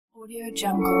Audio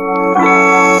Jungle.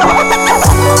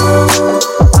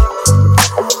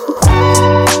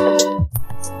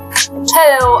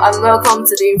 Hello and welcome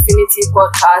to the Infinity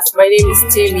Podcast. My name is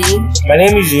Timmy. My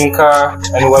name is Yinka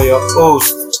and we're your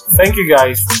host. Thank you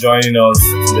guys for joining us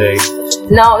today.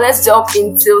 Now let's jump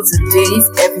into today's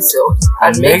episode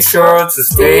and Make sure to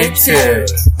stay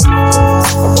tuned. Can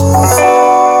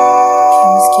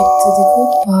we skip to the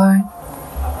good part?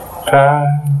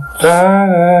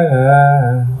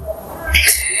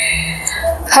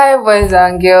 Hi boys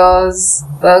and girls,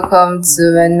 welcome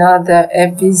to another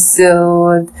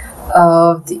episode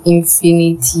of the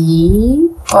Infinity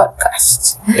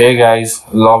Podcast. Hey guys,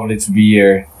 lovely to be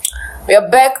here. We are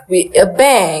back with a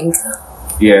bang.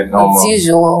 Yeah, normal. As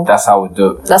usual. That's how we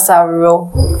do it. That's how we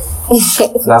roll.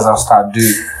 That's how start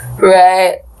do.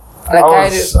 Right. Like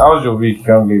How was your week,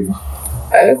 young lady?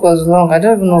 My week was long. I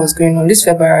don't even know what's going on. This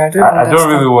February, I don't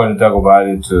really want to talk about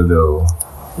it too, though.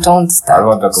 Don't start. I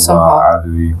want to talk about how the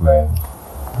week went.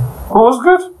 It was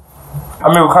good.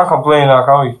 I mean, we can't complain now,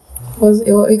 can we?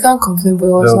 You can't complain, but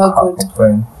it was not good.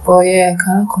 Complain. But yeah, I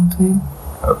cannot complain.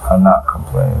 I cannot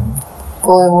complain.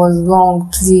 But it was long,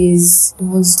 please. It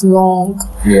was long.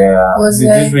 Yeah.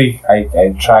 This week,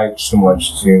 I tried too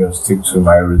much to stick to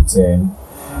my routine.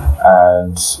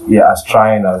 And yeah, as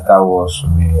trying as that was for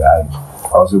me, I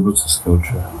was able to scale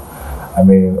through. I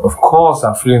mean, of course,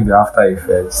 I'm feeling the after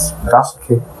effects. That's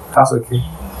okay. That's okay.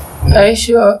 Are you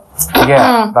sure?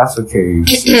 Yeah, that's okay.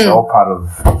 It's all part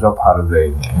of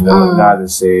it. You know, now they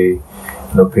say,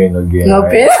 no pain, no gain. No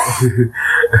right? pain.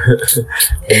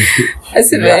 I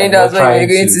see. That's what you're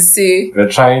going to say. We are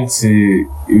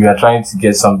trying to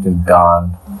get something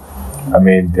done. I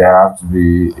mean, there have to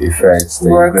be effects that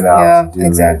Work, you're gonna have to do.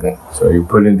 exactly. So you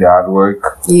put in the hard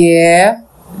work. Yeah.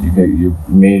 You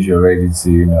made you're ready to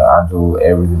handle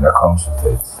everything that comes with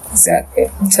it. Exactly.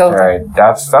 So right,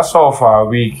 that's all for our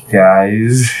week,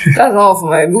 guys. that's all for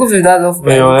my. Because that's all for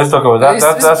my. Let's talk about that.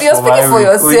 That's you're speaking for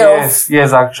yourself.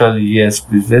 Yes, actually, yes.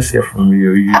 Please, let's hear from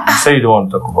you. You say you don't want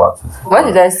to talk about it. What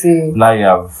did I say? Now you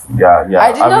have, yeah.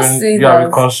 I did not say you that. You are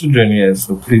reconsidering, yes.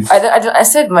 So please. I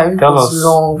said my week was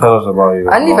long. Tell us about you.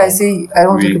 And if I say I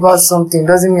don't talk about something,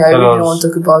 doesn't mean I really don't want to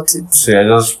talk about it. See, I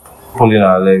just pulling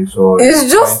our legs, or it's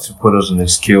just trying to put us on a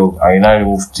scale, and now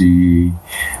remove the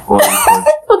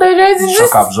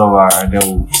shock absorber, and then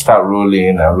we'll start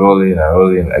rolling.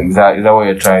 Is that what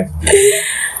you're trying to do?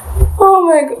 Oh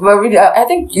my god! But really, I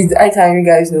think it's high time you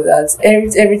guys know that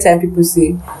every time people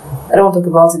say I don't want to talk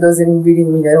about it, doesn't really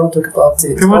mean I don't talk about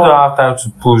it. People don't have time to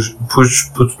put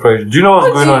pressure. Do you know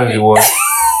what's going on in the world?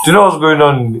 Do you know what's going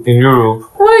on in Europe?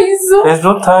 Why is so? There's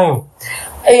no time.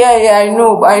 Yeah, I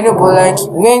know, but like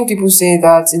when people say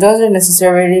that, it doesn't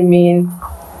necessarily mean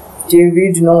they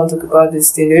really do not want to talk about this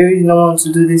thing. They really don't want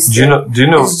to do this. Do you know?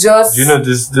 It's just, do you know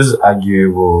this is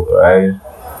arguable, right?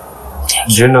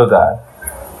 Do you know that?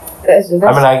 That's, I mean,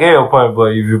 I get your point,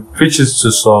 but if you pitch it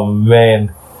to some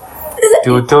men, they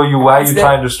will tell you why you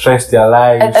trying to stress their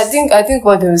lives. I think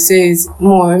what they will say is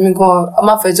more. I'm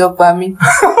a fed up by me.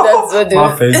 That's what they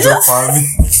will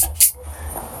say.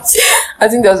 I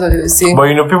think that's what they were saying. But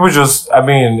people just, I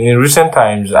mean, in recent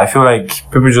times, I feel like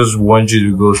people just want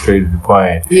you to go straight to the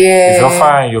point. Yeah. If you're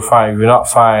fine, you're fine. If you're not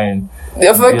fine,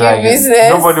 you're fucking business.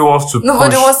 Nobody wants to push.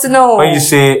 Nobody wants to know. When you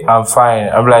say, I'm fine,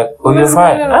 I'm like, oh, you're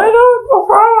fine. I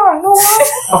know.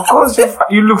 Of course, you're fine.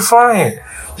 You look fine.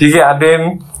 You get, and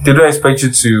then they don't expect you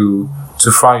to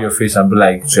frown your face and be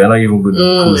like, so you're not even going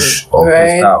to push or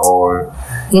push that or...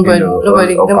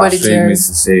 Nobody cares. Me to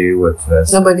say what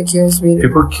nobody cares really.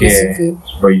 People care, basically.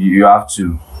 But you have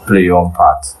to play your own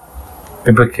part.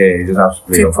 People care, you just have to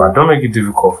play your part. Don't make it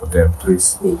difficult for them,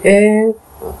 please. Let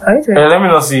me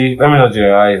not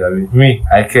generalize. I mean, me,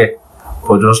 I care,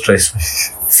 but don't stress me.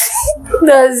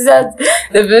 That's that.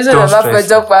 The version of that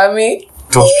job for me.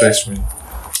 Don't stress me.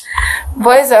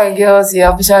 Boys and girls, you're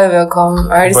officially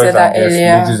welcome. I already said that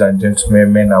earlier. Ladies and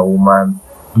gentlemen, men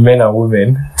and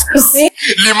women. You see?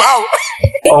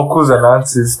 Uncles and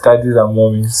aunties, daddies and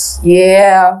mommies.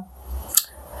 Yeah.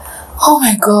 Oh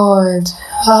my god.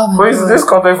 What is this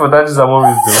content for daddies and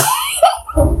mommies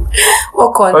though?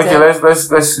 What content? Okay, let's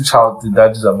switch out the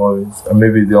daddies and mommies and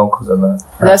maybe the uncles and aunties.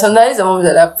 There are some daddies and mommies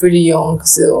that are pretty young,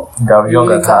 so they're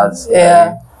young at heart.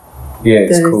 Yeah. Yeah,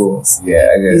 it's cool. Yeah,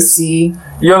 I guess. You see.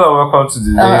 You're welcome to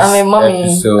the next I'm a mommy.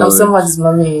 episode. I'm somebody's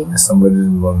mommy. Somebody's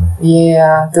mommy.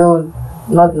 Yeah, though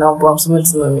not now, but I'm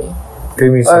somebody's mommy. Tell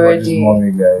me somebody's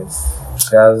mommy, guys.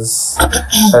 She has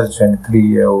a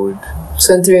 23-year-old.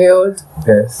 23-year-old?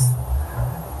 Yes.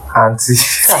 Auntie.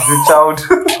 As a child.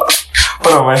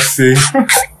 What am I saying?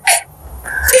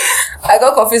 I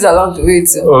got confused along the way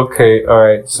too. Okay,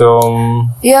 alright. So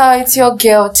Yeah, it's your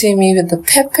girl Timmy with the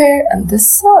pepper and the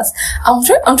sauce. I'm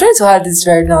trying to add this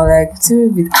right now, like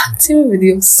Timmy with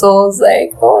your sauce.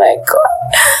 Like, oh my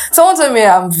god. Someone told me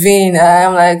I'm vain.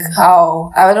 I'm like,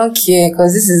 how? I don't care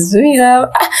because this is me.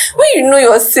 When you know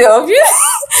yourself,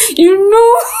 you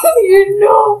know.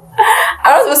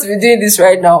 I'm not supposed to be doing this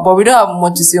right now, but we don't have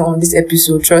much to say on this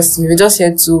episode. Trust me, we're just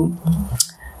here to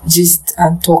gist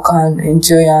and talk and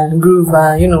enjoy and groove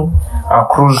and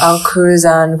and cruise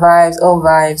and vibes, all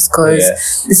vibes,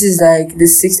 because this is like the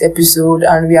 6th episode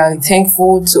and we are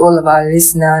thankful to all of our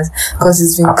listeners because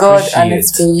it's been God and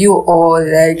it's been you all.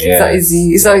 Like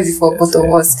it's not easy for both of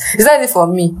us. It's not easy for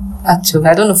me actually.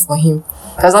 I don't know for him.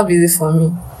 It's not easy for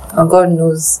me, and God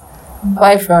knows.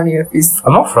 Why frowning your face?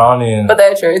 I'm not frowning. But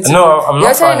I tried to. No, I'm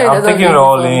not frowning. I'm taking it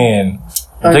all in.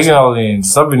 Taking it all in.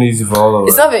 It's not been easy for all of us.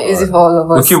 It's not been easy for all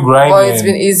of us. We keep grinding. But it's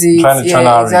been easy. Trying to churn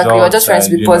out exactly. We're just trying to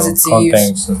be positive.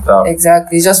 Contents and stuff.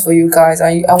 Exactly. It's just for you guys.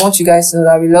 I want you guys to know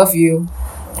that we love you.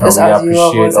 Just as you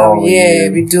love us.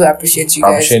 We do appreciate you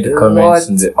guys. Appreciate the comments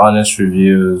and the honest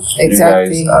reviews.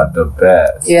 Exactly. You guys are the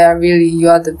best. Yeah, really. You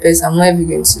are the best. I'm not even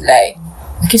going to lie.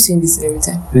 I keep saying this every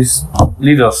time. Please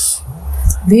lead us.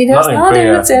 Lead us not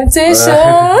into temptation.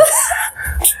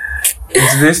 In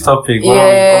today's topic, what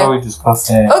are we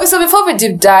discussing? Okay, so before we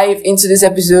deep dive into this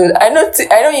episode, I know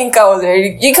Yinka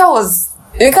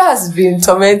has been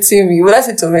tormenting me. Would I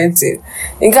say tormenting?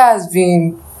 Yinka has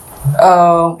been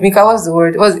Mika, what's the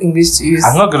word? What's English to use?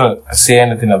 I'm not gonna say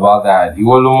anything about that. So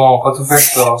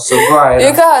go ahead.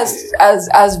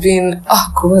 Yinka has been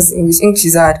what's English? English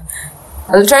is hard.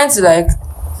 I'm trying to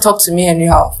talk to me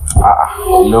anyhow.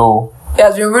 No. He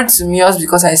has been rude to me just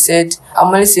because I said I'm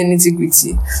only saying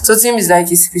nitty-gritty. So Tim is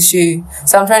it's cliche.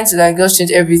 So I'm trying to just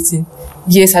change everything.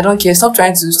 Yes, I don't care. Stop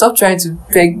trying to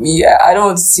beg me. I don't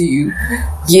want to see you.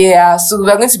 Yeah, so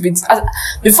we're going to be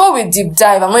before we deep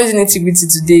dive, I'm not using nitty-gritty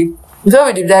today. Before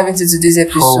we deep dive into today's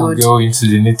episode. Before we go into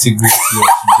the nitty-gritty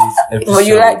of today's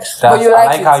episode. I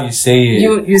like how you say it.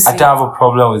 You I don't have a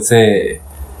problem with it.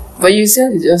 But you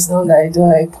said it just now that I don't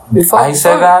like. Before we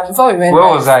went Where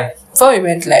live. was I? Before we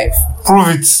went live. Prove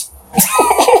it.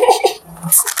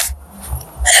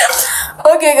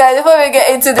 Okay, guys, before we get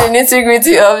into the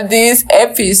nitty-gritty of this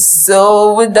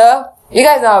episode, you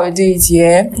guys know how we do it,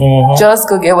 yeah? Mm-hmm. Just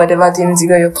go get whatever you need to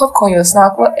get, your popcorn, your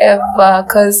snack, whatever,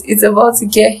 because it's about to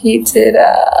get heated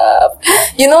up.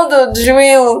 You know the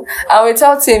drill. And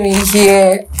without Timmy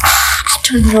here,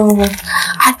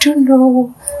 I don't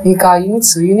know. Mika, you need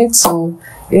to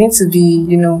be,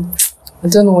 I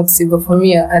don't know what to say, but for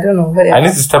me, I don't know. Whatever. I need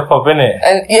to step up in it.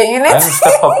 And you need to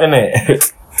step up in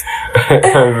it.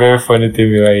 Very funny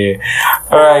thing right here.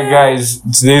 Alright, guys,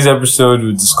 today's episode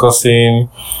we're discussing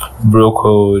bro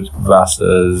code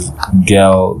versus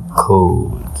girl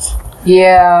code.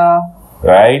 Yeah.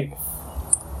 Right?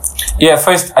 Yeah,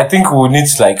 first I think we need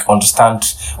to understand.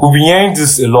 We've been hearing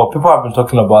this a lot. People have been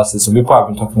talking about this. Some people have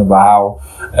been talking about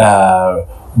how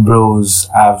bros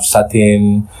have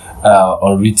certain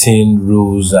unwritten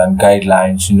rules and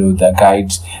guidelines, that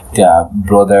guide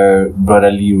their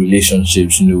brotherly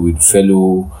relationships, with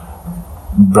fellow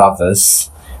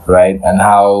brothers, right? And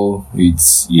how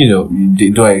it's, they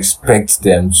don't expect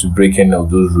them to break any of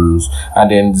those rules.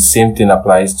 And then the same thing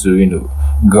applies to,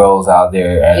 girls out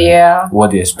there and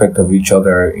what they expect of each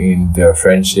other in their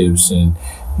friendships and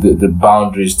the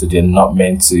boundaries that they're not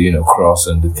meant to, cross,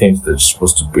 and the things that they're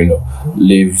supposed to,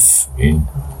 live in,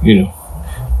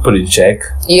 put in check.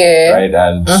 Yeah. Right?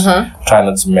 And try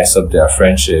not to mess up their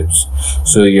friendships.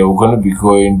 So we're going to be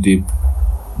going deep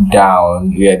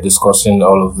down. We are discussing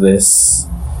all of this.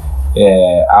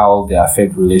 How they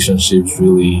affect relationships,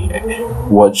 really,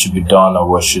 what should be done or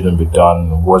what shouldn't be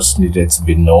done, what's needed to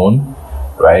be known,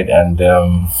 right? And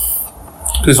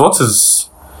please,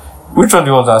 which one do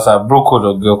you want to answer? Bro code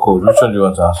or girl code? Which one do you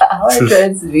want to answer? I want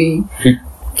it to be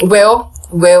well.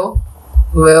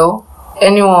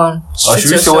 Anyone? Or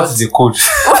should we say what is the code?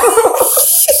 Shoot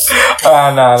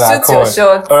your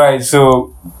shot. Alright,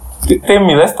 so tell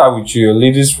me, let's start with you,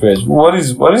 ladies first. What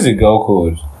is a girl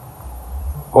code?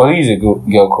 What is a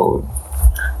girl code?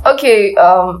 Okay,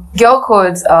 girl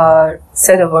codes are a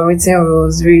set of unwritten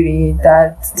rules, really,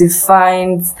 that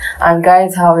defines and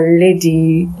guides how a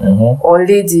lady or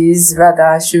ladies,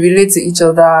 rather, should relate to each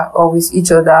other or with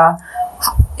each other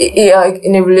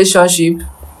in a relationship.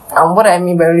 And what I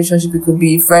mean by relationship, it could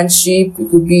be friendship, it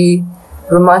could be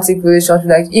romantic relationship,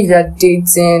 like if they're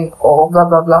dating or blah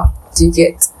blah blah. Do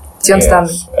you understand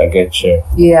me? I get you.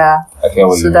 Yeah. I get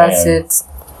what you mean. So that's it.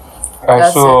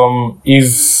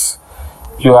 If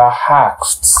you are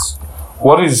asked,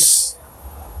 what is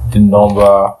the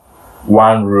number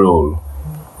one rule.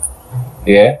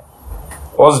 Yeah?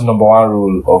 What's the number one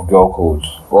rule of girl code?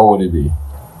 What would it be?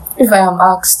 If I am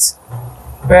asked,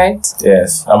 right?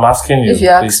 Yes. I'm asking you. If you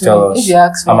Please ask tell me, us. if you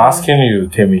ask me, I'm asking you,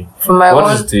 Temi. from my What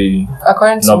own, is the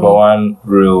according to number me, one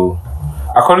rule?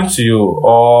 According to you,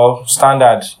 or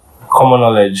standard common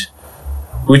knowledge,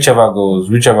 whichever goes,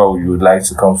 whichever you would like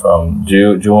to come from.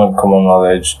 Do you want common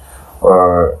knowledge,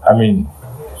 or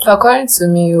according to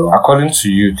me, according to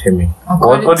you, Temi,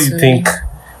 According what do you to think?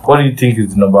 What do you think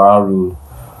is the number one rule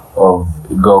of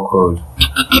girl code?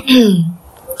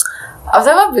 I've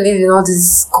never believed in all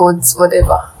these codes,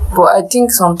 whatever. But I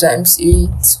think sometimes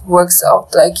it works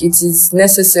out. Like, it is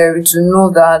necessary to know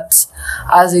that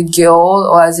as a girl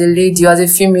or as a lady or as a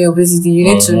female, basically, you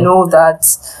need to know that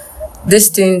these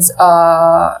things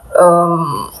are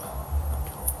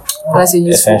let's say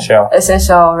useful.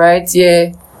 Essential, right?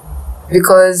 Yeah.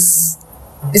 Because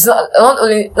it's not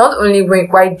only when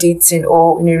while dating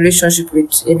or in a relationship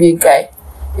with a big guy.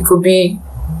 It could be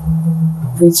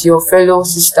with your fellow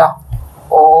sister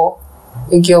or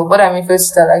a girl. What I mean fellow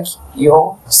sister, like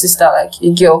your sister, like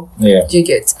a girl. Yeah. Do you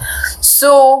get?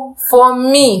 So for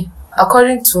me,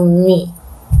 according to me,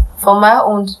 from my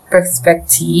own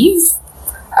perspective,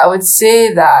 I would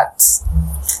say that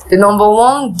the number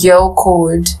one girl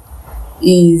code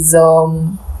is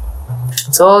to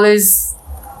always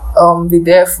be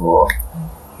there for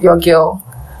your girl,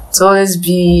 to always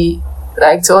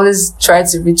try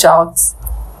to reach out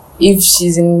if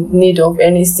she's in need of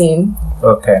anything.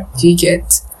 Okay. Do you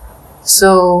get?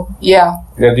 So yeah.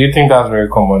 Yeah. Do you think that's very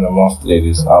common amongst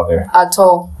ladies out there? At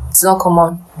all, it's not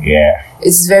common. Yeah.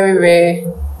 It's very rare.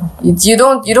 You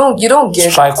don't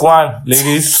get. Strike one,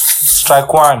 ladies.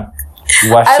 Strike one.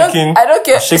 You are I shaking. don't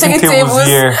care. Shaking tables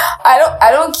here. I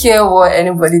don't care what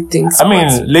anybody thinks. I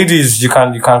mean, ladies, you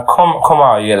can come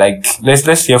out here. Like,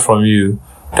 let's hear from you.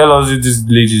 Tell us if this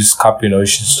lady is capping or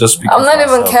she's just speaking. I'm not for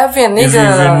even herself. capping, nigga. If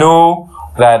you know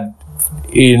that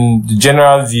in the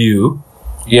general view,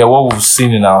 yeah, what we've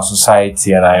seen in our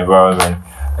society and our environment,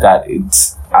 that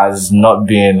it has not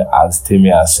been as Temi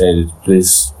has said it.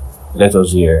 Please let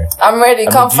us hear. I'm ready.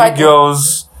 Come Do fight. you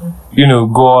girls,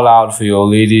 go all out for your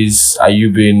ladies? Are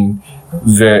you being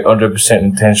very 100%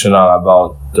 intentional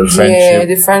about the friendship? Yeah,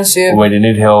 the friendship. When they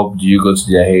need help, do you go to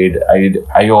their aid?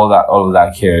 Are you all of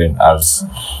that caring? As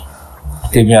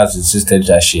Temi has insisted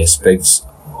that she expects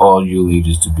all you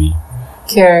ladies to be.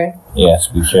 Caring. Yeah,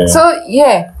 to be caring. So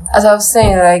yeah, as I was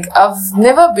saying, like I've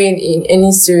never been in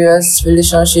any serious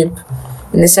relationship,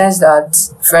 in the sense that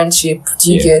friendship.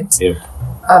 Do you get? Yep.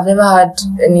 I've never had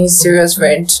any serious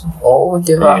friend or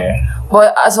whatever. Yeah.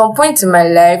 But at some point in my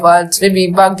life, or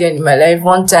maybe back then in my life,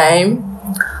 one time,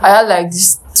 I had like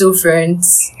these two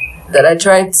friends that I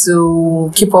tried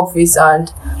to keep up with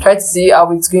and try to see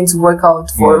how it's going to work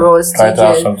out for us. Try to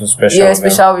have something special. Yeah, with them.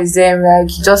 special with them. Like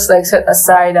just like set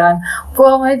aside and,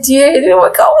 well, my dear, it didn't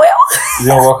work out well. It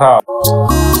didn't work out.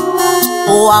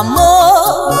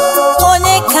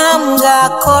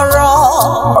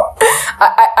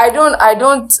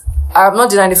 I'm not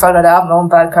denying the fact that I have my own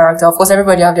bad character. Of course,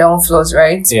 everybody have their own flaws,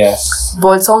 right? Yes.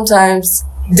 But sometimes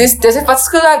there's a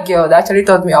particular girl that actually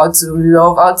taught me how to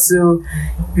love, how to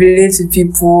relate to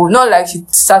people. Not like she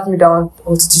sat me down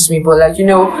or to teach me, but like,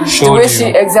 the way she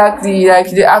exactly, like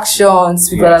the actions,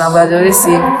 people that I'm always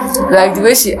say, like the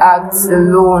way she acts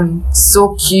alone,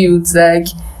 so cute, like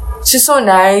she's so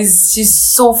nice, she's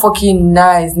so fucking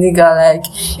nice, nigga. Like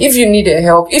if you need her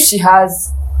help, if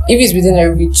it's within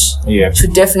her reach,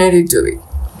 she'll definitely do it.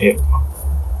 Yeah.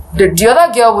 The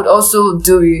other girl would also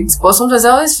do it, but sometimes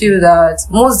I always feel that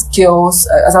most girls,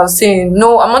 as I was saying,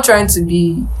 no, I'm not trying to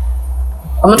be.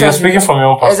 You're speaking from your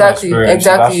own personal experience.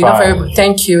 Exactly.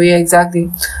 Thank you. Yeah,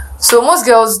 exactly. So most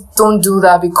girls don't do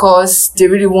that because they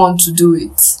really want to do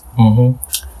it. Mm-hmm.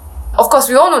 Of course,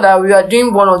 we all know that we are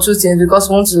doing one or two things because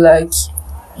we want to like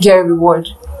get a reward,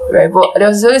 right? But they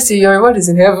always say your reward is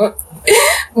in heaven.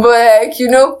 But like,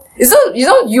 it's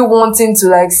not you wanting to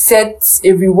like set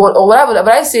a reward or whatever,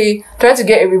 but I say try to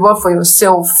get a reward for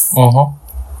yourself. Mm-hmm.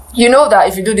 You know that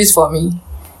if you do this for me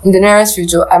in the nearest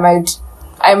future, I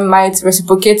might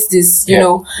reciprocate this,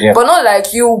 know. Yeah. But not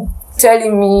like you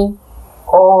telling me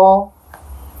or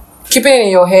keeping it in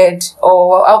your head,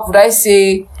 or how would I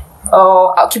say,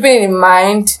 keeping it in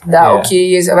mind that okay,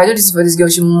 yes, if I do this for this girl,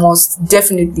 she must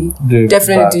definitely do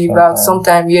it back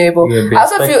sometime. Yeah, but I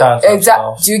also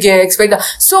feel do you get expect that?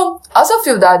 So I also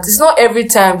feel that it's not every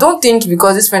time. Don't think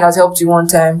because this friend has helped you one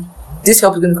time, this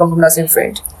help is going to come from that same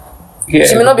friend. Yeah,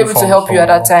 she may not be able to help you at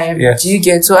that time. Yes. Do you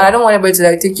get? So I don't want anybody to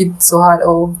like take it so hard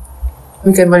or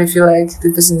make anybody feel like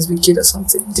the person is wicked or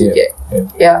something. Do you get?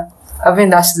 Yeah. I've been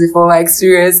dashed before. My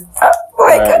experience. Oh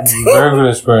my God. Very good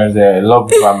experience there. A lot of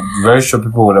people, I'm very sure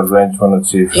people would have learned one or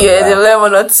two. Yeah, they learned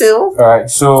one or two. Alright,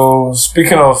 so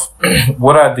speaking of,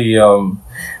 what are the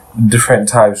different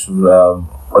types of,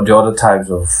 or the other types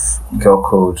of girl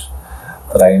code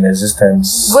that are in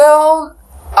existence? Well,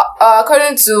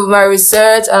 according to my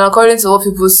research and according to what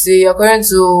people say, according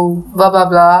to blah blah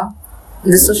blah,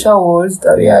 the social world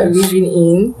that we are living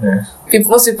in,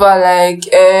 most people are like,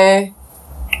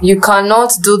 you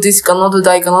cannot do this, you cannot do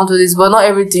that, you cannot do this, but not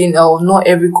everything or not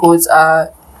every codes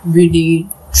are really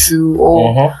true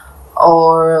or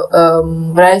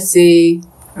what I say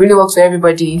really works for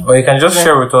everybody. Or you can just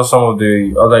share with us some of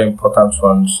the other important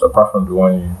ones apart from the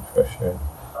one you first shared.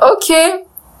 Okay.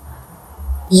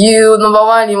 Number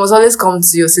one, you must always come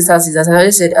to your sister's.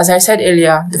 As I said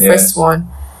earlier, the first one,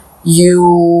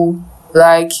 you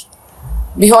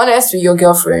be honest with your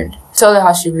girlfriend. Tell her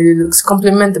how she really looks.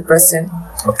 Compliment the person.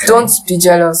 Okay. Don't be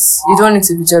jealous. You don't need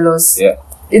to be jealous. Yeah.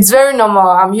 It's very normal.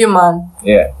 I'm human.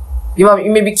 Yeah.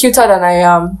 You may be cuter than I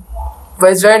am,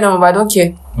 but it's very normal. But I don't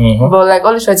care. But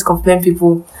always try to compliment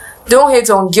people. Don't hate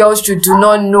on girls you do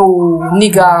not know,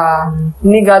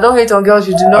 nigga. Don't hate on girls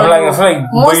you do not know. I feel like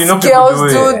most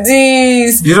girls do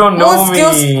this. You don't know most me.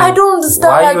 Girls, I don't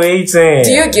understand. Why are you hating?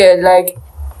 Do you get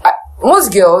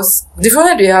most girls? The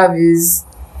problem they have is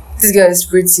this girl is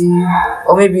pretty,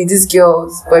 or maybe this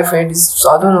girl's boyfriend is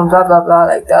I don't know, blah blah blah,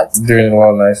 like that. Doing a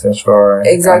lot of nice things for her.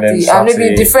 Exactly, and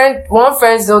maybe different. One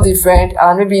friend's no different,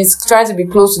 and maybe he's trying to be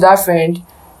close to that friend.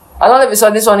 And all of a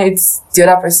sudden, this one hates the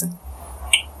other person.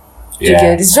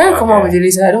 Yeah, it's very common with the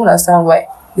list. I don't understand why.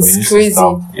 It's crazy.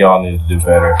 Y'all need to do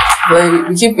better. But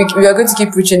we are going to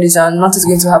keep preaching this, and nothing's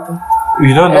going to happen.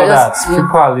 You don't know that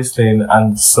people are listening,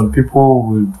 and some people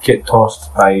will get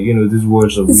tossed by these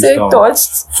words of wisdom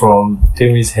from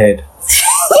Timmy's head.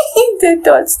 They're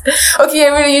touched. Okay,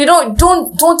 really, you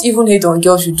don't even hate on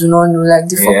girls you do not know.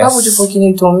 Why would you fucking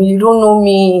hate on me? You don't know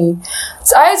me.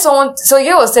 So I had someone. So a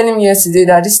girl was telling me yesterday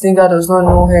that this nigga does not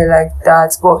know her like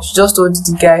that, but she just told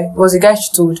the guy. It was the guy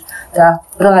she told that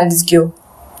I don't like this girl.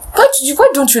 Why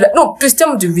don't you like? No, please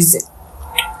tell me the reason.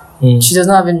 She does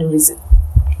not have any reason.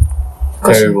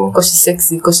 Because she's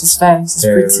sexy, because she's fine, she's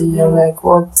pretty. I'm like,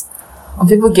 what? And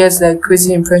people get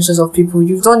crazy impressions of people.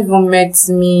 You don't even met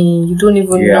me. You don't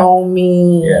even know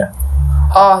me. Yeah.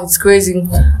 Oh, it's crazy.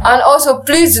 And also,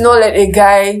 please do not let a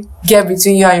guy get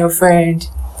between you and your friend.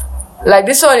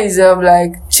 This one is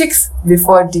chicks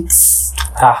before dicks.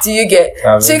 Do you get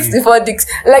chicks before dicks?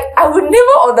 I would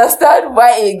never understand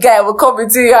why a guy will come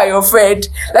between you and your friend.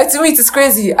 To me, it's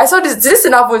crazy. I saw this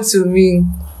thing happen to me.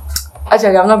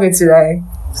 Actually, I'm not going to lie.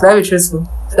 Should I be truthful?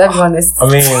 Should I be honest? I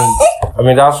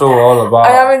mean, that's what we're all about.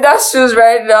 I am in that shoes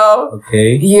right now.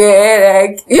 Okay. Yeah,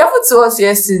 it happened to us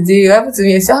yesterday. It happened to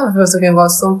me yesterday. I was talking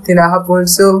about something that happened.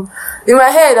 So, in my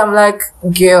head, I'm like,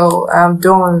 girl, I'm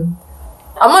done.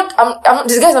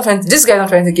 This guy's not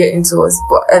trying to get into us,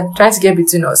 but trying to get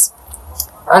between us.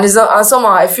 And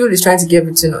somehow I feel he's trying to get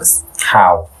between us.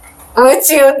 How? Let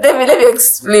me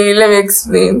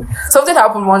explain. Something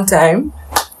happened one time.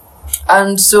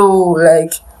 And so,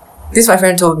 this my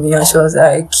friend told me, and she was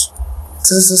like,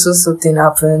 so something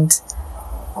happened.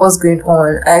 What's going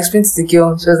on? I explained to the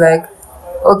girl. She was like,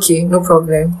 okay, no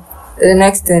problem. Then the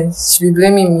next thing, she'll be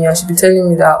blaming me, and she'll be telling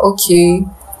me that, okay,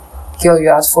 girl,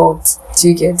 you're at fault. Do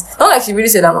you get? Not she really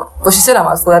said but she said I'm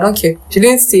at fault. I don't care. She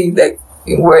didn't say it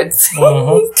in words.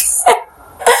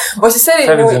 But she said it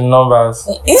in numbers.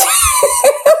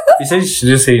 You said she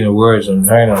didn't say it in words. I'm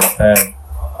trying to understand.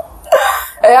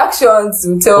 Her actions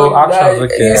will tell me that.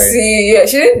 Okay, you see,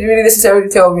 she didn't really necessarily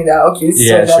tell me that. Okay,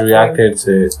 she reacted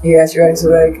to it. Yeah, she reacted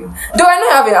to it. Though I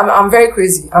know I'm very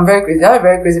crazy. I have a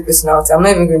very crazy personality. I'm not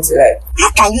even going to lie.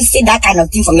 How can you say that kind of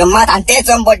thing from your mouth and tell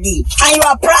somebody and you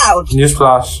are proud?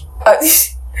 Newsflash.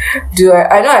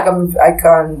 I know I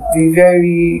can be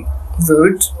very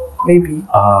rude. Maybe.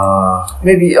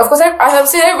 Maybe. Of course, I have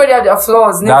seen everybody have their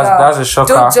flaws. That's a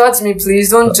shocker. Don't judge me, please.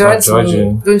 Don't judge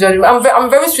me. Don't judge me. I'm a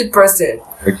very sweet person.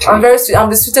 Okay. I'm very sweet. I'm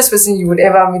the sweetest person you would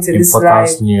ever meet in this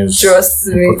life. News. Trust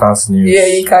me. Importance news. Yeah,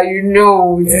 this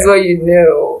is what you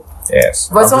know. Yes.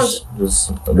 But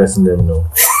just letting them know.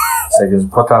 It's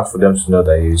important for them to know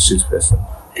that you're a sweet person.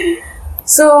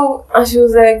 So, and she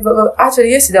was like, but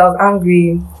actually, yesterday I was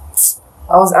angry.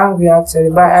 Actually,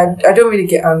 but I don't really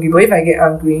get angry. But if I get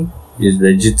angry, it's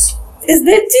legit.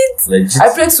 I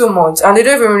play too much, and they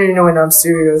don't even really know when I'm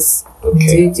serious. Okay.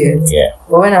 Do you get? Yeah.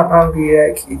 But when I'm angry,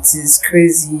 it is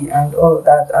crazy and all of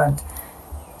that. And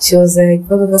she was like,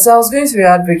 so I was going through a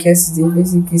heartbreak yesterday,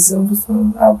 basically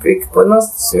some heartbreak, but not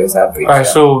serious heartbreak. Alright,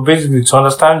 so basically to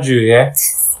understand you,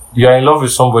 you're in love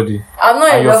with somebody, I'm not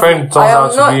and in your love. friend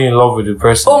turns out to be in love with the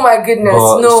person. Oh my goodness,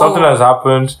 but no. something has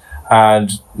happened, and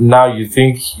now you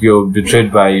think you're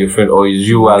betrayed by your friend, or is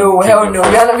you? No, hell no.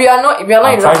 We are not I'm in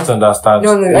love. trying to understand.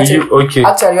 No, Actually, okay.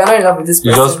 Actually, we are not in love with this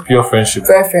person. It's just pure friendship.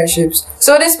 Very friendships.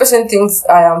 So this person thinks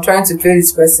I am trying to play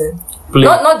this person. Play.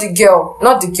 Not the girl.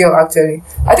 Not the girl, actually.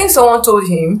 I think someone told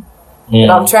him that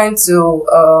I'm trying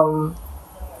to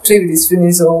play with his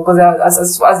feelings, or because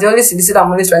as they always say, they said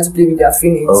I'm always trying to play with their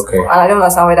feelings. Okay. And I don't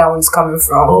understand where that one's coming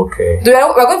from. Okay.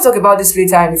 We're going to talk about this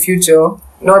later in the future,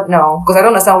 not now, because I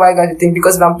don't understand why you guys think.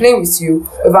 Because if I'm playing with you,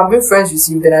 if I'm being friends with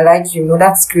you, then I like you. No,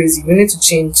 that's crazy. We need to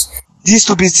change. This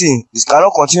stupid thing, this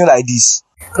cannot continue like this.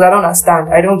 Because I don't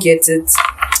understand. I don't get it.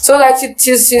 So like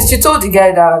she told the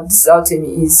guy that this is how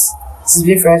Timmy is. She's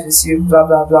been friends with you, blah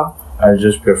blah blah. And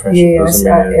just pure friendship. Yes,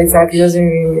 exactly. Doesn't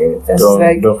really mean it.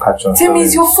 Don't catch on. Timmy,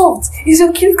 it's your fault. It's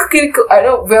your kill. I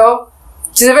don't. Well,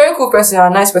 she's a very cool person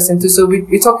and a nice person too. So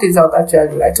we talked it out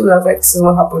actually. I told her like this is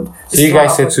what happened. So you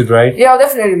guys settled, right? Yeah, I'll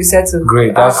definitely be settled.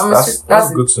 Great. That's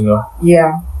good to know.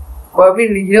 Yeah, but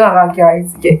really, you don't like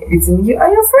guys it's in you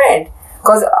and your friend.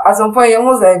 Because at some point, you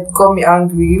almost like got me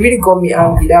angry. You really got me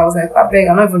angry. That I was like, I beg,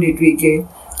 I'm not even going to do it again.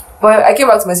 But I came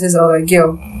back to my senses. I was like,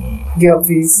 girl,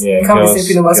 please. Yeah, you can't be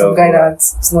simping over some guy that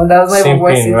was not even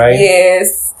worth it. Right?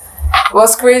 Yes. It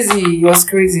was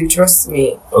crazy. Trust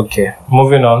me. Okay,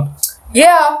 moving on.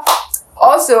 Yeah.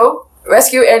 Also,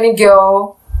 rescue any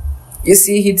girl you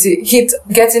see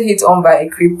getting hit on by a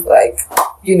creep, like,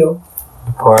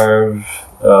 Perv,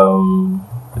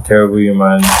 a terrible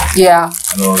human. Yeah.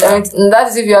 And that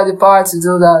is if you have the power to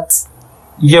do that.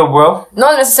 Yeah, well,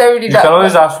 not necessarily you that. You can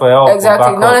always ask for help.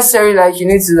 Exactly. Not necessarily like you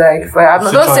need to like.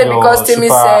 Don't say because Timmy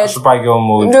said. Supergirl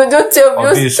mode. Don't tell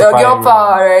me your girl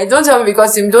power, right? Don't tell me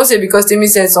because Timmy. Don't say because Timmy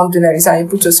said something like this and you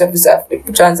put yourself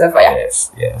on fire.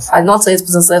 Yes. I not say put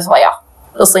yourself fire.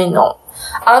 Just say no.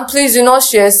 And please do not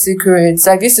share secrets.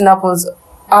 Like this thing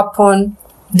happen.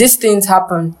 These things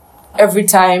happen every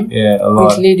time. Yeah, a lot.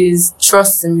 With ladies,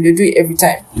 trust me, they do it every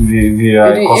time. If you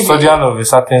are a custodian of a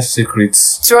certain secret,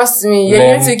 trust me, you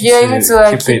need to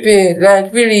like keep it.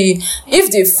 Like really,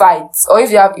 if they fight or if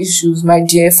they have issues, my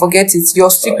dear, forget it. Your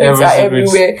secrets are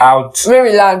everywhere. Out.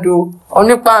 Maryland, on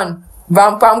the pan.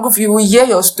 You will hear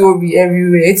your story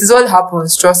everywhere. It is all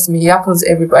happens. Trust me, it happens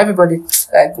everybody.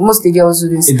 Like mostly girls do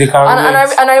this. And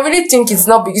I really think it's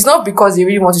not because they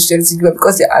really want to share the secret,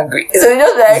 because they're angry. So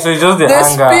it's just the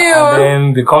anger, and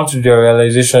then they come to their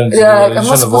realization. I'm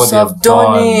not supposed to have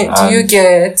done it. Do you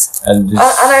get? And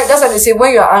that's why they say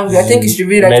when you're angry, I think you should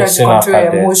really try to control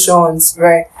your emotions,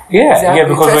 right? Yeah,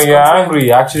 exactly. Because when you're angry,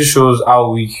 it actually shows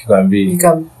how weak you can be. You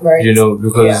can, right?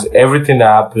 Because everything that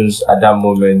happens at that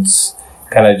moment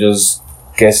kind of just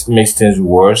makes things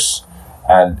worse,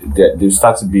 and they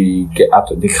start to get out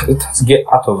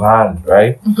of hand,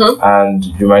 right? Mm-hmm. And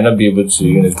you might not be able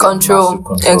to control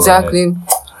exactly.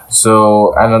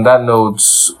 So, and on that note,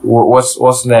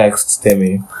 what's next,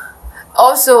 Temi?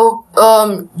 Also,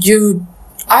 I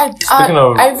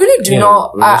really do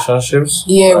not relationships.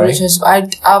 Relationships. I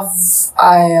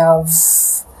have.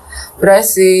 But I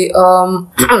say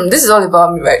this is all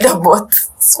about me right now, but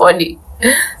it's funny.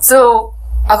 So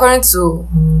according to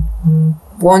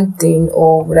one thing,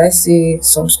 or would I say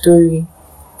some story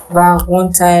about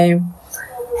one time,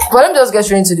 but let me just get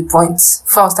straight into the point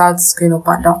before I start going up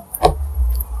and down.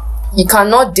 You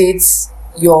cannot date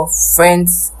your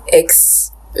friend's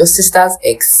ex, your sister's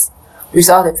ex,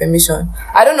 without their permission.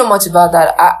 I don't know much about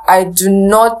that. I do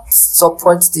not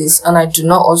support this, and I'm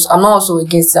not also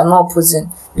against it. I'm not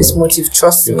opposing this motive.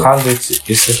 Trust me. You can't date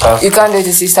your sister's. You can't date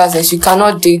the sister's ex. You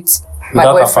cannot date my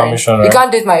boyfriend. Right? You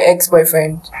can't date my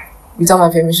ex-boyfriend without my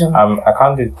permission. I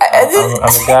can't date. I'm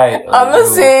a guy. I'm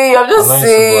just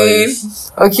saying.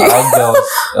 Okay. I like girls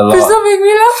a lot. Please don't make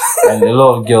me laugh. And a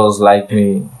lot of girls like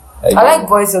me. I like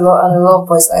boys a lot, and a lot of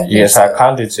boys like me. Yes, I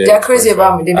can't date you. They're crazy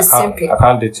about me. They be simping. I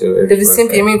can't date you. They be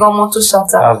simping. Me got more to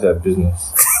shut up. That's their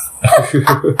business.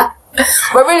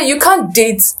 But really, you can't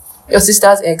date your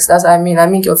sister's ex. That's what I mean. I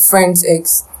mean your friend's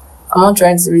ex. I'm not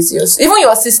trying to reach yours. Even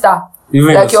your sister.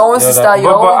 Even like your own sister,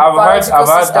 your own biological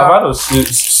sister.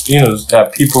 I've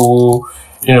had people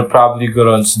who, probably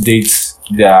go on to date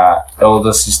their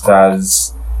elder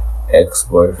sister's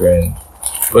ex-boyfriend.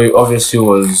 But it obviously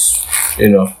was,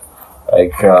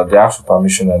 like they asked for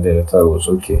permission and they thought it was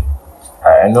okay.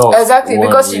 I know exactly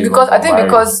because I think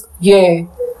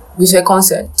with her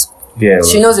consent. Yeah,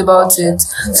 she knows about it.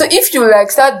 Yeah. So if you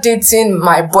start dating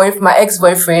my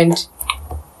ex-boyfriend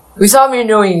without me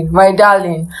knowing, my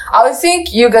darling, I would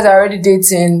think you guys are already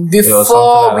dating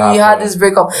before we had this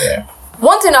breakup. Yeah.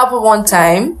 One thing happened one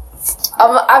time.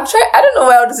 I'm trying. I don't know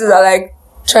why all this is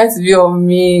trying to be on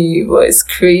me, but it's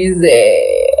crazy.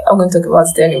 I'm going to talk about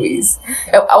it anyways.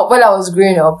 When I was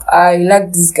growing up, I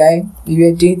liked this guy. We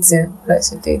were dating.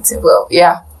 Well,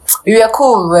 yeah. We were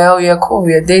cool.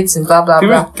 We were dating, blah, blah,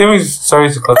 blah. Temi's, sorry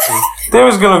to cut you.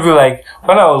 Temi's gonna be like,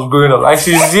 when I was growing up, like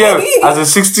she's here as a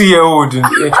 60-year-old.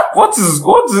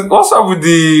 What's up with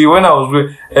the, when I was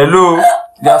growing, hello,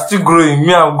 they are still growing,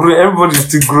 me, I'm growing, everybody's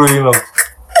still growing up.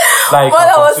 Like,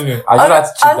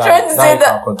 I'm trying to say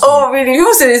that. Oh, really?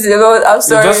 You say this ago? I'm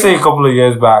sorry. You just say a couple of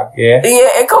years back, yeah?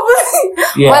 Yeah, a couple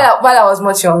of while I was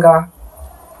much younger.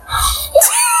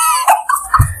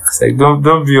 It's like,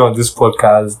 don't be on this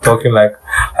podcast talking like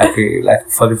a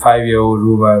 45-year-old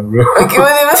woman, bro. Okay,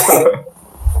 whatever.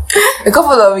 A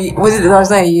couple of, was it, no, it's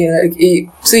not a year, like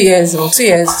 2 years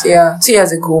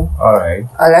ago. Alright.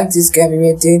 I liked this guy, we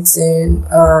were dating,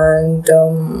 and,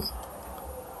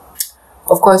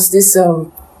 of course, this,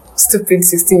 stupid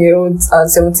 16-year-old and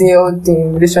 17-year-old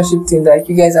thing, relationship thing, like,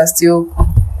 you guys are still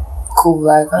cool,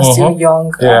 like, are still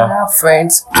young, and have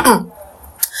friends.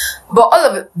 But all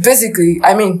of it, basically,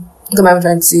 I mean, what am I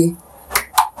trying to say?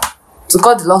 To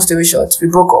cut the long story short, we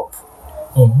broke up.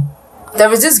 There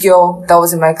was this girl that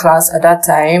was in my class at that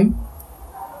time,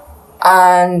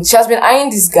 and she has been eyeing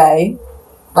this guy,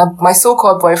 my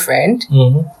so-called boyfriend.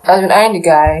 Has been eyeing the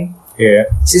guy. Yeah.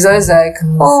 She's always like,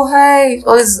 oh, hi,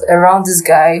 always around this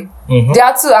guy. There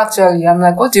are two, actually. I'm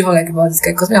like, what do you even like about this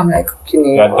guy? Because me, I'm like,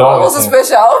 what's so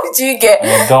special? What did you get?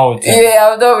 You're done with him.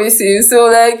 Yeah, I'm done with him. So,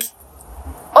 like,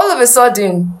 all of a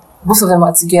sudden, both of them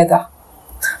are together.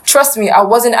 Trust me, I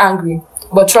wasn't angry.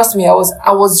 But trust me, I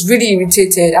was really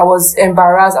irritated. I was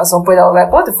embarrassed at some point. I was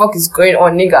like, what the fuck is going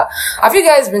on, nigga? Have you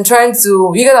guys been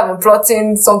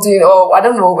plotting something, or I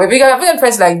don't know, have you guys been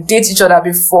trying to like date each other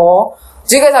before?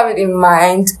 Do you guys have it in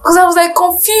mind? Because I was like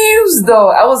confused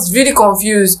though. I was really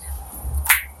confused.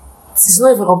 It's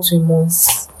not even up to a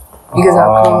month. You guys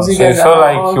are close. So it felt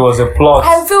like it was a plot.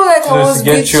 I feel like I was to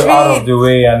get betrayed. you out of the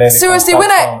way, and then seriously, when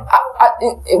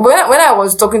I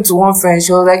was talking to one friend,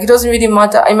 she was like, "It doesn't really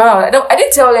matter." I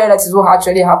didn't tell her that is what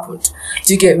actually happened.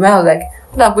 Do you get me? I was like,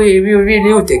 "No, we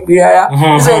really take me."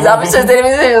 So it doesn't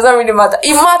really matter.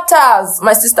 It matters,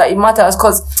 my sister. It matters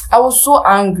because I was so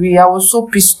angry. I was so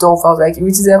pissed off. I was like, "If it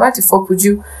is ever to fuck with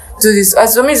you, do this."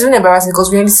 So me, it's really embarrassing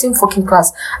because we're in the same fucking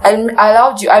class. I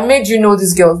allowed you. I made you know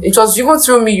this girl. It was even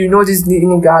through me. You know this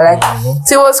nigga. Like,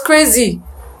 so it was crazy,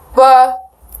 but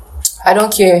I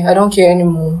don't care. I don't care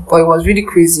anymore. But it was really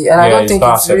crazy, and I don't think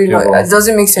it's really. It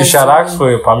doesn't make sense. You should ask for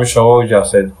your permission. What would you have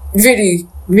said?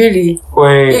 Really.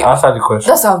 Wait, answer the question.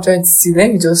 That's what I'm trying to see.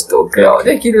 Let me just talk.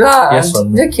 They can land. Yes or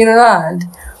no? They can land.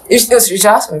 You should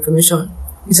ask for information.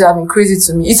 It would have been crazy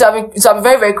to me. It would have been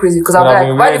very, very crazy because I'm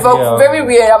like, why the fuck? Very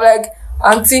weird. I'm like,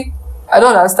 auntie, I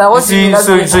don't understand. What do you mean?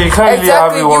 So you can't really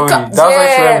have it one way. That's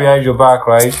why she went behind your back,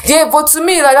 right? Yeah, but to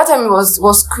me, like that time it was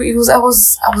I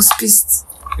was pissed.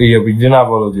 Yeah, but you didn't have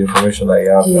all of the information that you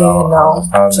have now.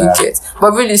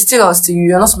 But really, still on still,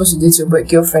 you're not supposed to date your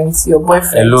girlfriend, your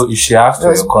boyfriend. Hello, if she asked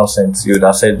for your consent, you would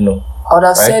have said no. I would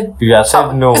have said. If you had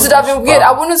said no, it would have been weird.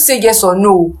 I wouldn't say yes or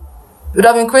no. It would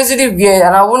have been crazily weird,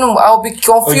 and I'll be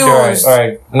confused. Okay, all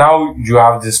right. Now you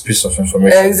have this piece of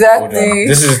information. Exactly.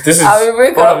 This is This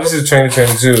is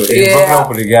 2022. You're broken up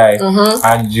with a guy,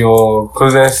 and your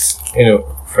closest,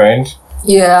 friend,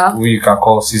 who you can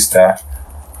call sister,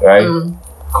 right?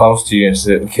 Comes to you and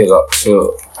says, okay, look,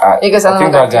 so I think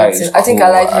that guy is cool. I think I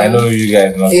like him. I know you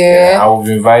guys not I will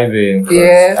be vibing.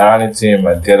 I ran into him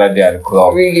the other day at the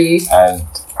club. Really? And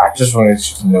I just wanted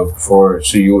you to know before,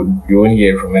 so you wouldn't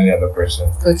hear from any other person.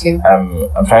 Okay.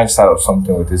 I'm trying to start up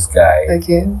something with this guy.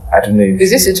 Okay. I don't know if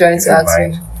is this you trying to ask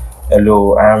me?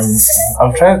 Hello,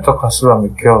 I'm trying to talk as I'm a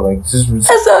girl. Like this. That's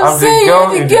what I'm saying. The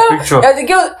girl in the picture. You're the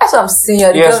girl. That's what I'm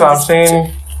saying. So I'm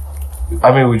saying. I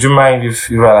mean, would you mind if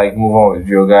you were like move on with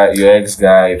your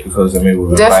ex-guy, because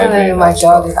we'll definitely, my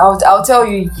darling. I'll tell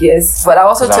you yes, but I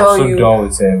also tell you. I'm so done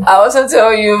with him. I also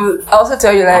tell you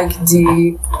like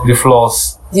the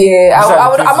flaws. Yeah,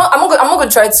 I'm not gonna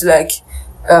try to like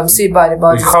say bad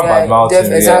about this guy.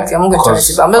 Exactly, I'm not gonna try to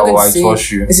say bad. I'm not gonna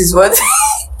say this is what.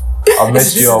 I'll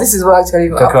mess you up. This is what actually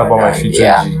talking about my future.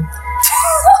 Yeah.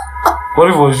 What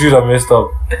if it was you that messed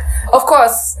up? Of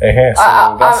course.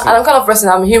 I'm the kind of person,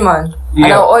 I'm human. And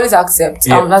I'll always accept.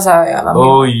 That's how I am. I'm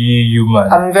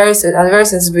human. I'm a very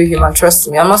sensible human, trust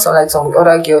me. I'm not like some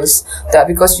other girls that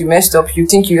because you messed up, you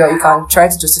think you can try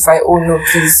to justify, oh no,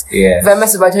 please. Yes. If I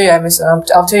messed up, I tell you I messed up.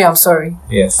 I'll tell you I'm sorry.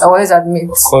 Yes. I always admit.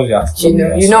 Of course you have to.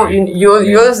 You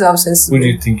always know I'm sensible. Who do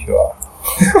you think you are?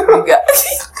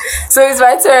 So it's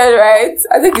my turn, right?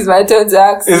 I think it's my turn to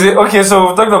ask. Is it okay? So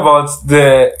we've talked about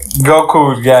the girl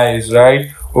code guys,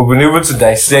 right? we've been able to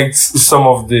dissect some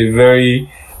of the very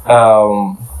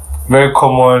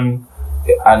common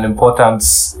and important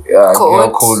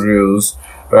girl code rules.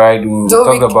 Right, we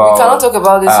cannot talk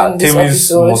about this in this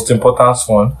Temi's episode. most important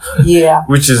one. Yeah,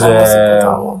 which is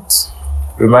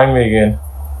remind me again.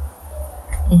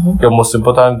 Your most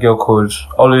important girl code.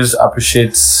 Always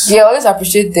appreciate. Yeah, always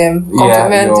appreciate them.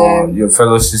 Compliment them. Your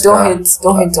fellow sister.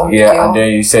 Don't hate on yeah, girl. And then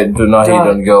you said do not hate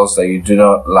on girls that you do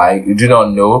not like, you do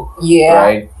not know. Yeah.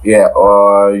 Right? Yeah,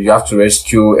 or you have to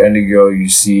rescue any girl you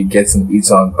see getting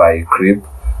eaten by a creep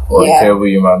or a terrible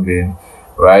human being.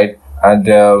 Right? And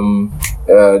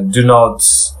do not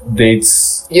date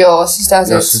your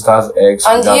sister's ex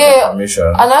and without their permission.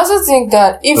 And I also think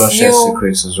that if don't share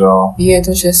secrets as well. Yeah,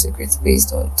 don't share secrets, please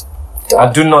don't.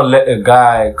 And do not let a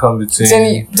guy come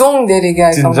between. Don't let a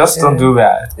guy come just between. Don't do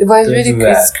that. But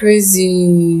it's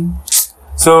crazy.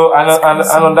 So and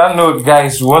on that note,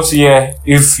 guys, once a year,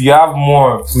 if you have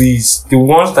more, please, the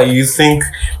ones that you think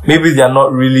maybe they are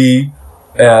not really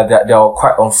that they are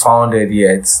quite unfounded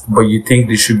yet, but you think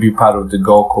they should be part of the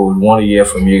girl code. Want to hear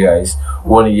from you guys.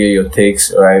 Want to hear your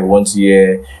takes, right? Want to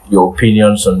hear your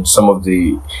opinions on some of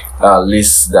the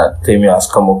lists that Temi has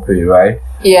come up with, right?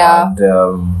 Yeah.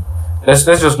 And let's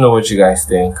just know what you guys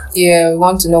think. Yeah, we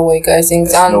want to know what you guys think.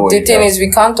 And the thing is,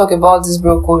 we can't talk about this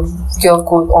girl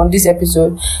code on this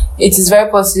episode. It is very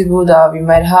possible that we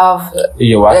might have.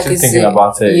 Yeah, we're actually thinking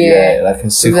about it. Yeah, like a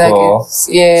sequel.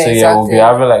 So exactly. We'll be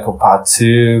having like a part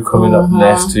 2 coming up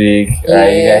next week.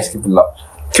 Right, you guys keep it locked.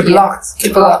 Keep it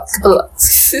locked.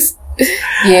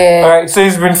 Yeah. Alright, so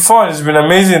it's been fun. It's been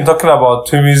amazing talking about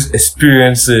Temi's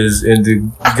experiences in the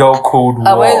girl code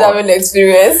world. When is having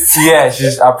experience? Yeah,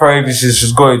 she's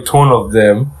got a ton of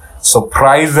them.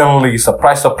 Surprisingly,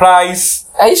 surprise.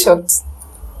 Are you shocked?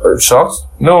 Shocked?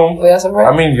 No. We are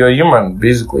surprised. I mean, you're human,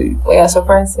 basically. We are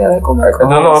surprised. Yeah, like, oh my god. I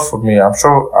don't know for me. I'm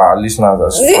sure our listeners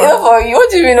are surprised. Not for you. What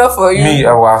do you mean not for you? Me,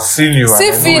 I've seen you.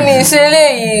 See, finish.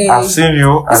 I've seen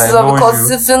you and I know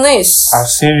you. Finish. I've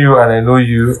seen you and I know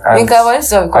you. And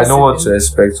I know what to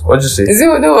expect. What'd you say? Is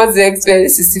it know what to expect?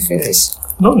 This is still finish.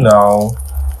 No, now.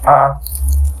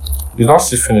 You don't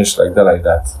see finish like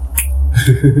that.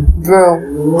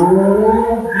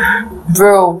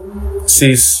 Bro.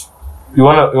 Sis. You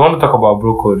wanna talk about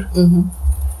bro code? Mm-hmm.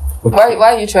 Okay.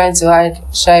 Why are you trying to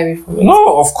shy away from it?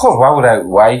 No, of course. Why would I?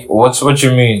 Why? What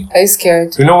you mean? Are you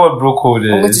scared? You know what bro code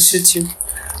is? I'm going to shoot you.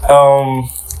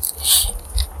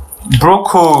 Bro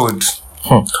code.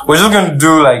 We're just gonna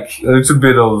do like a little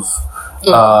bit of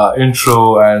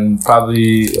intro and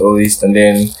probably a list, and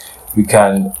then we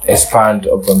can expand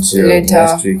up until later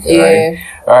next week. Yeah.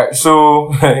 Alright.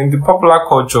 So in the popular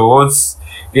culture, what's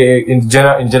in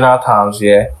general terms,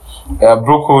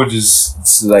 bro code is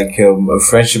like a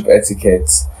friendship etiquette,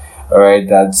 alright,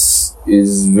 that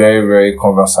is very, very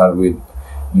conversant with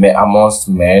amongst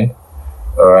men,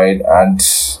 alright, and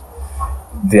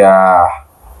they are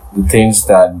the things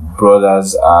that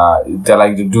brothers are. They're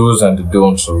like the do's and the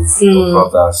don'ts of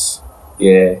brothers.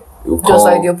 Yeah, just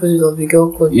like the opposite of the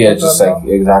girl code. Yeah, just like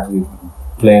exactly,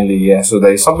 plainly. Yeah, so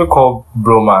there is something called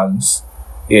bromance.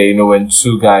 Yeah, when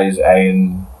two guys are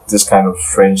in this kind of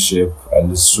friendship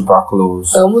and it's super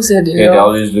close. I almost said it. Yeah, they're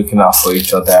always looking out for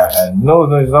each other. And no,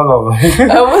 it's not love.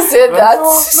 I almost said that.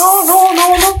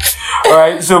 No.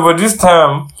 Alright, so but this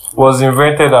term was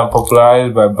invented and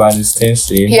popularized by Barney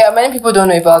Stinson. Yeah, many people don't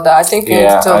know about that. I think you need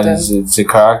to tell them. It's a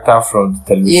character from the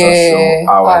television show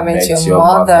How I Met Your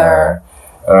Mother.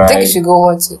 Right. I think you should go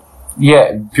watch it.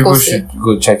 Yeah, people should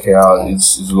go check it out. Yeah.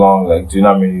 It's long, like do you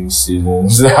know how many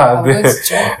seasons? Alright,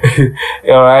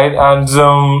 and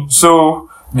so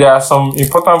there are some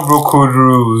important bro code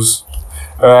rules,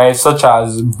 alright, such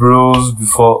as bros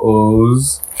before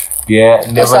O's. Yeah,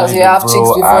 never leave a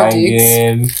bro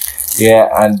hanging. Yeah,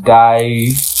 and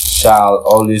I shall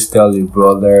always tell your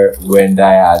brother when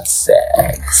I had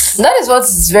sex. That is what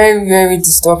is very, very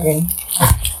disturbing.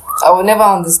 I will never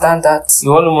understand that.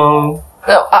 You want to know?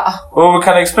 No, well, we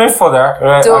can explain further.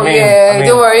 Right? Don't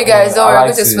worry, guys. Don't worry. I'm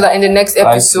going to explain that in the next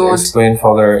episode. Explain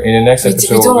further in the next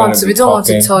episode. We don't want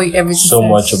to tell you everything. So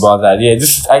much about that.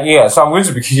 Yeah, So I'm going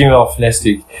to be kicking off next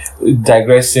week,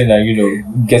 digressing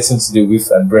and getting to the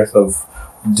width and breadth of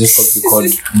just what we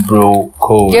call bro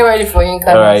code. Get ready for it.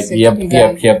 Alright. Yep.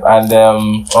 And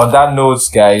on that note,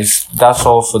 guys, that's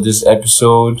all for this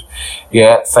episode.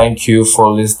 Yeah, thank you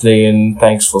for listening.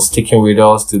 Thanks for sticking with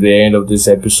us to the end of this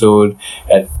episode.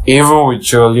 And even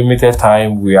with your limited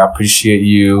time, we appreciate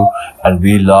you and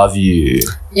we love you.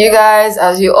 You guys,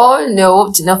 as you all know,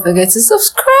 do not forget to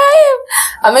subscribe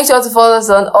and make sure to follow us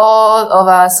on all of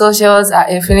our socials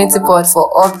at Infinity Pod for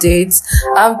updates.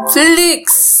 And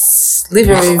please leave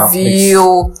a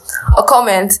review, a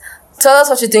comment. Tell us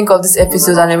what you think of this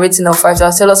episode and a rating of 5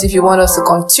 stars. Tell us if you want us to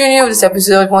continue this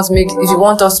episode, if you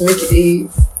want us to make it a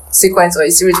sequence or a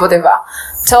series, whatever.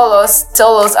 Tell us,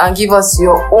 and give us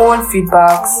your own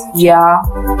feedbacks. Yes.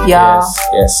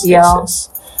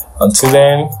 Until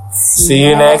then, see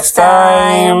you next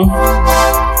time.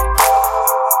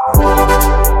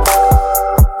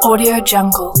 Audio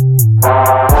Jungle.